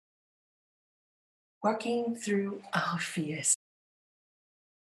working through our fears.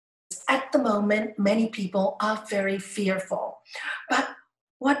 At the moment, many people are very fearful. But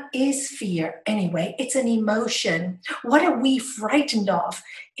what is fear anyway? It's an emotion. What are we frightened of?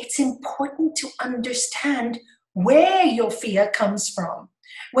 It's important to understand where your fear comes from.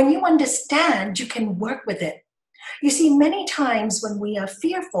 When you understand, you can work with it. You see, many times when we are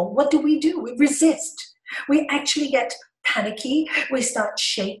fearful, what do? We resist. We actually get panicky. We start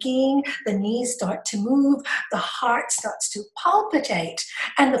shaking. The knees start to move. The heart starts to palpitate.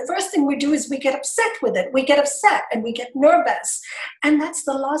 And the first thing we do is we get upset with it. We get upset and we get nervous. And that's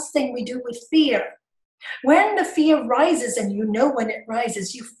the last thing we do with fear. When the fear rises, and you know when it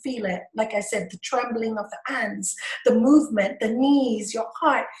rises, you feel it. Like I said, the trembling of the hands, the movement, the knees, your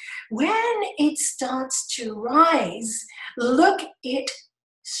heart. When it starts to rise, look it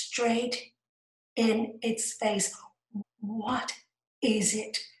straight in its face. What is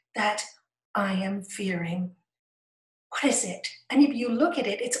it that I am fearing? What is it? And if you look at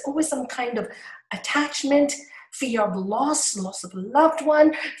it, it's always some kind of attachment, fear of loss of a loved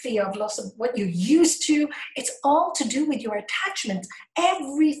one, fear of loss of what you're used to. It's all to do with your attachments.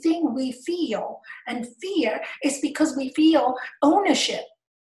 Everything we feel and fear is because we feel ownership.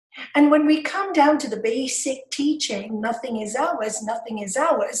 And when we come down to the basic teaching, nothing is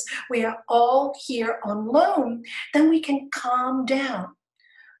ours, we are all here on loan, then we can calm down.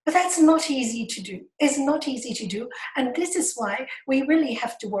 But that's not easy to do. It's not easy to do. And this is why we really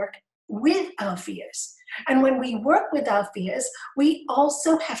have to work with our fears. And when we work with our fears, we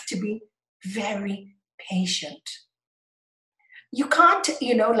also have to be very patient. You can't,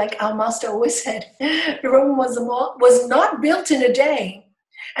 like our master always said, Rome was not built in a day.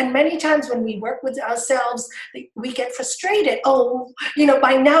 And many times when we work with ourselves, we get frustrated. Oh,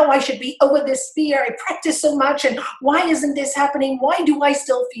 by now I should be over this fear. I practice so much, and why isn't this happening? Why do I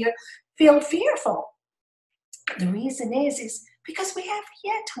still feel fearful? The reason is because we have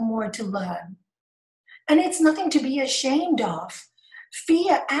yet more to learn. And it's nothing to be ashamed of.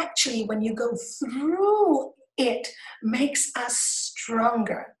 Fear actually, when you go through it, makes us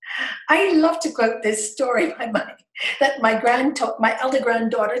stronger. I love to quote this story that my elder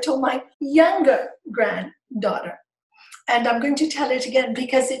granddaughter told my younger granddaughter. And I'm going to tell it again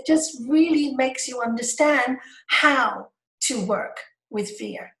because it just really makes you understand how to work with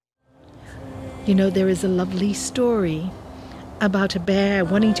fear. There is a lovely story about a bear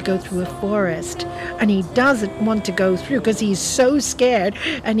wanting to go through a forest, and he doesn't want to go through because he's so scared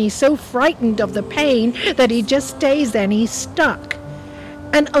and he's so frightened of the pain that he just stays there and he's stuck.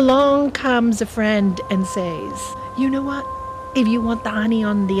 And along comes a friend and says, you know what? If you want the honey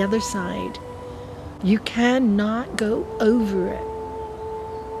on the other side, you cannot go over it.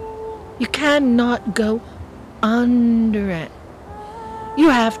 You cannot go under it. You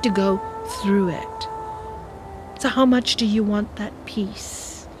have to go through it. So how much do you want that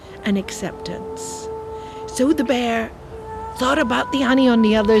peace and acceptance? So the bear thought about the honey on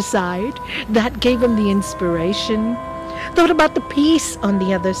the other side. That gave him the inspiration. Thought about the peace on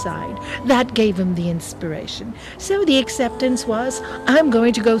the other side. That gave him the inspiration. So the acceptance was, I'm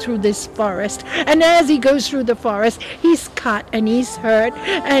going to go through this forest. And as he goes through the forest, he's cut and he's hurt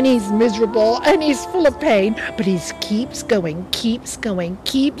and he's miserable and he's full of pain. But he keeps going.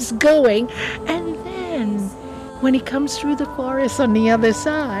 And then when he comes through the forest on the other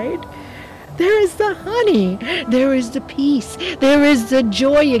side, there is the honey, there is the peace, there is the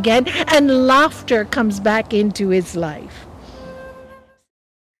joy again, and laughter comes back into his life.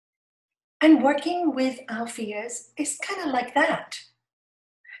 And working with our fears is kind of like that.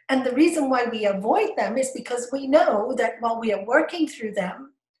 And the reason why we avoid them is because we know that while we are working through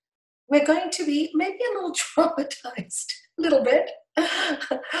them, we're going to be maybe a little traumatized, a little bit,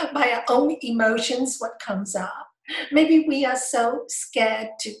 by our own emotions, what comes up. Maybe we are so scared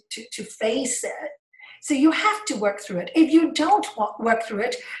to face it. So you have to work through it. If you don't work through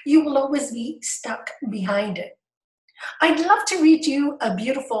it, you will always be stuck behind it. I'd love to read you a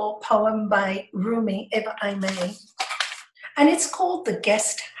beautiful poem by Rumi, if I may. And it's called The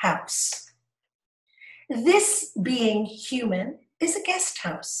Guest House. This being human is a guest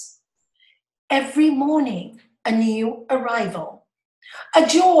house. Every morning, a new arrival. A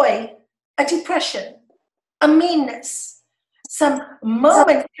joy, a depression, a meanness, some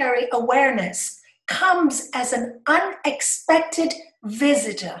momentary awareness comes as an unexpected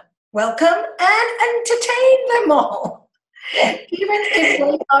visitor. Welcome and entertain them all. Even if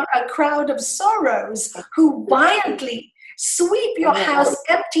they are a crowd of sorrows who violently sweep your house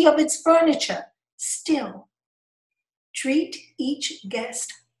empty of its furniture, still treat each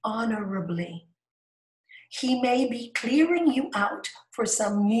guest honorably. He may be clearing you out for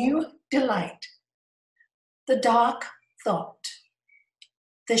some new delight. the dark thought,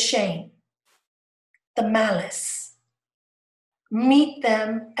 the shame, the malice. Meet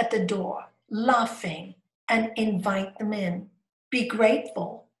them at the door, laughing, and invite them in. Be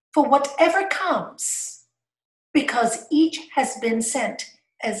grateful for whatever comes, because each has been sent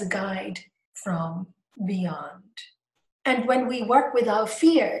as a guide from beyond. And when we work with our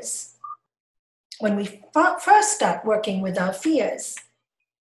fears, when we first start working with our fears,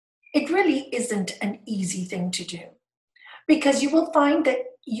 it really isn't an easy thing to do, because you will find that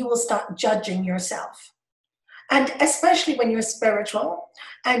you will start judging yourself. And especially when you're spiritual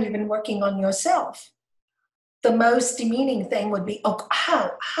and you've been working on yourself, the most demeaning thing would be, oh,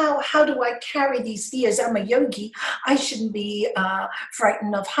 how do I carry these fears? I'm a yogi. I shouldn't be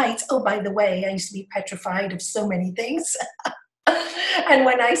frightened of heights. Oh, by the way, I used to be petrified of so many things. And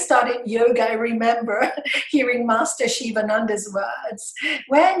when I started yoga, I remember hearing Master Shivananda's words.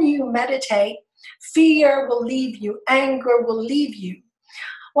 When you meditate, fear will leave you, anger will leave you.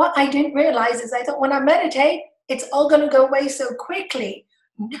 What I didn't realize is I thought when I meditate, it's all going to go away so quickly.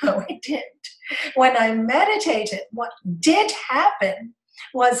 No, it didn't. When I meditated, what did happen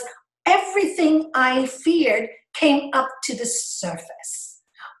was everything I feared came up to the surface.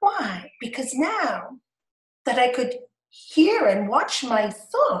 Why? Because now that I could hear and watch my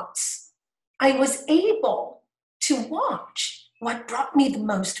thoughts, I was able to watch what brought me the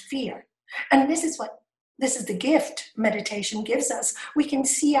most fear. And this is the gift meditation gives us. We can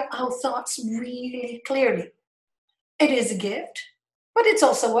see our thoughts really clearly. It is a gift, but it's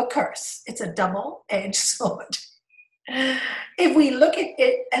also a curse. It's a double-edged sword. If we look at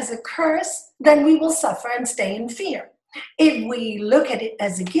it as a curse, then we will suffer and stay in fear. If we look at it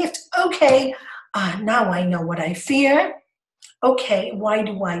as a gift, okay, now I know what I fear. Okay, why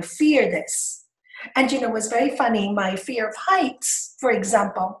do I fear this? And it was very funny, my fear of heights, for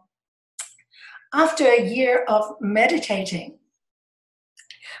example. After a year of meditating,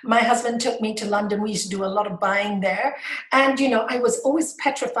 my husband took me to London. We used to do a lot of buying there. And, I was always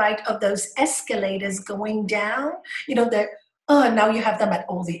petrified of those escalators going down. Now you have them at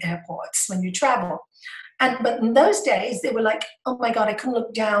all the airports when you travel. But in those days, they were like, oh my God, I couldn't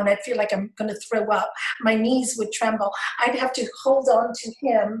look down. I'd feel like I'm going to throw up. My knees would tremble. I'd have to hold on to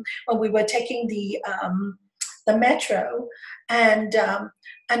him when we were taking the metro. And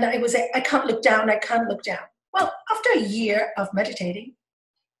I was like, I can't look down. I can't look down. Well, after a year of meditating,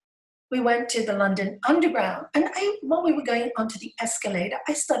 we went to the London Underground. And while we were going onto the escalator,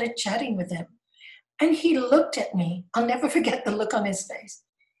 I started chatting with him. And he looked at me. I'll never forget the look on his face.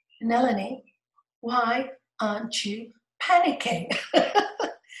 Nalini, why aren't you panicking?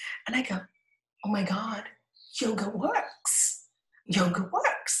 And I go, oh my God, yoga works. Yoga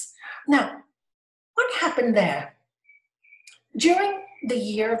works. Now, what happened there? During the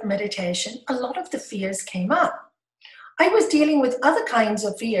year of meditation, a lot of the fears came up. I was dealing with other kinds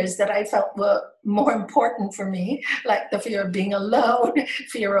of fears that I felt were more important for me, like the fear of being alone,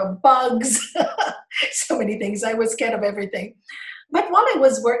 fear of bugs, so many things. I was scared of everything. But while I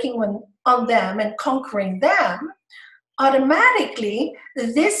was working on them and conquering them, automatically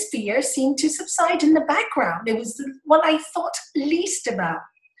this fear seemed to subside in the background. It was what I thought least about.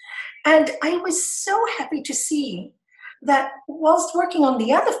 And I was so happy to see that whilst working on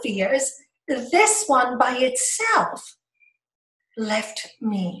the other fears, this one by itself left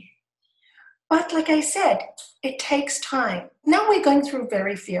me. But like I said, it takes time. Now we're going through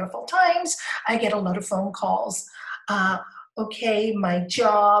very fearful times. I get a lot of phone calls. Okay, my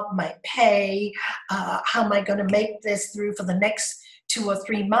job, my pay, how am I going to make this through for the next 2 or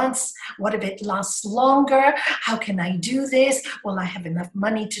 3 months? What if it lasts longer? How can I do this? Will I have enough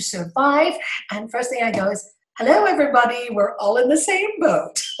money to survive? And first thing I go is, hello, everybody. We're all in the same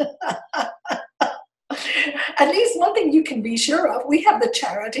boat. At least one thing you can be sure of, we have the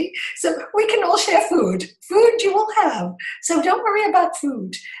charity, so we can all share food. Food you will have. So don't worry about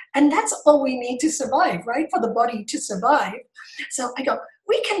food. And that's all we need to survive, right? For the body to survive. So I go,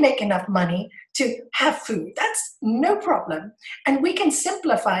 we can make enough money to have food. That's no problem. And we can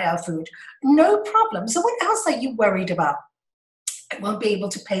simplify our food. No problem. So what else are you worried about? I won't be able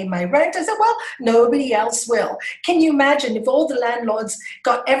to pay my rent. I said, well, nobody else will. Can you imagine if all the landlords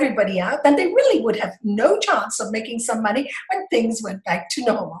got everybody out, then they really would have no chance of making some money when things went back to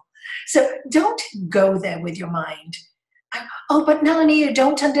normal. So don't go there with your mind. Oh, but Nalini, you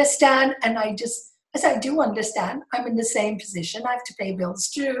don't understand. And I said, I do understand. I'm in the same position. I have to pay bills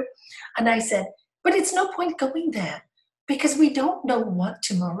too. And I said, but it's no point going there because we don't know what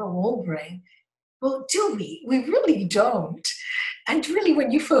tomorrow will bring. Well, do we? We really don't. And really,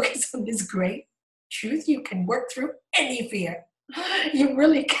 when you focus on this great truth, you can work through any fear. You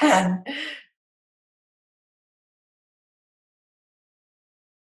really can.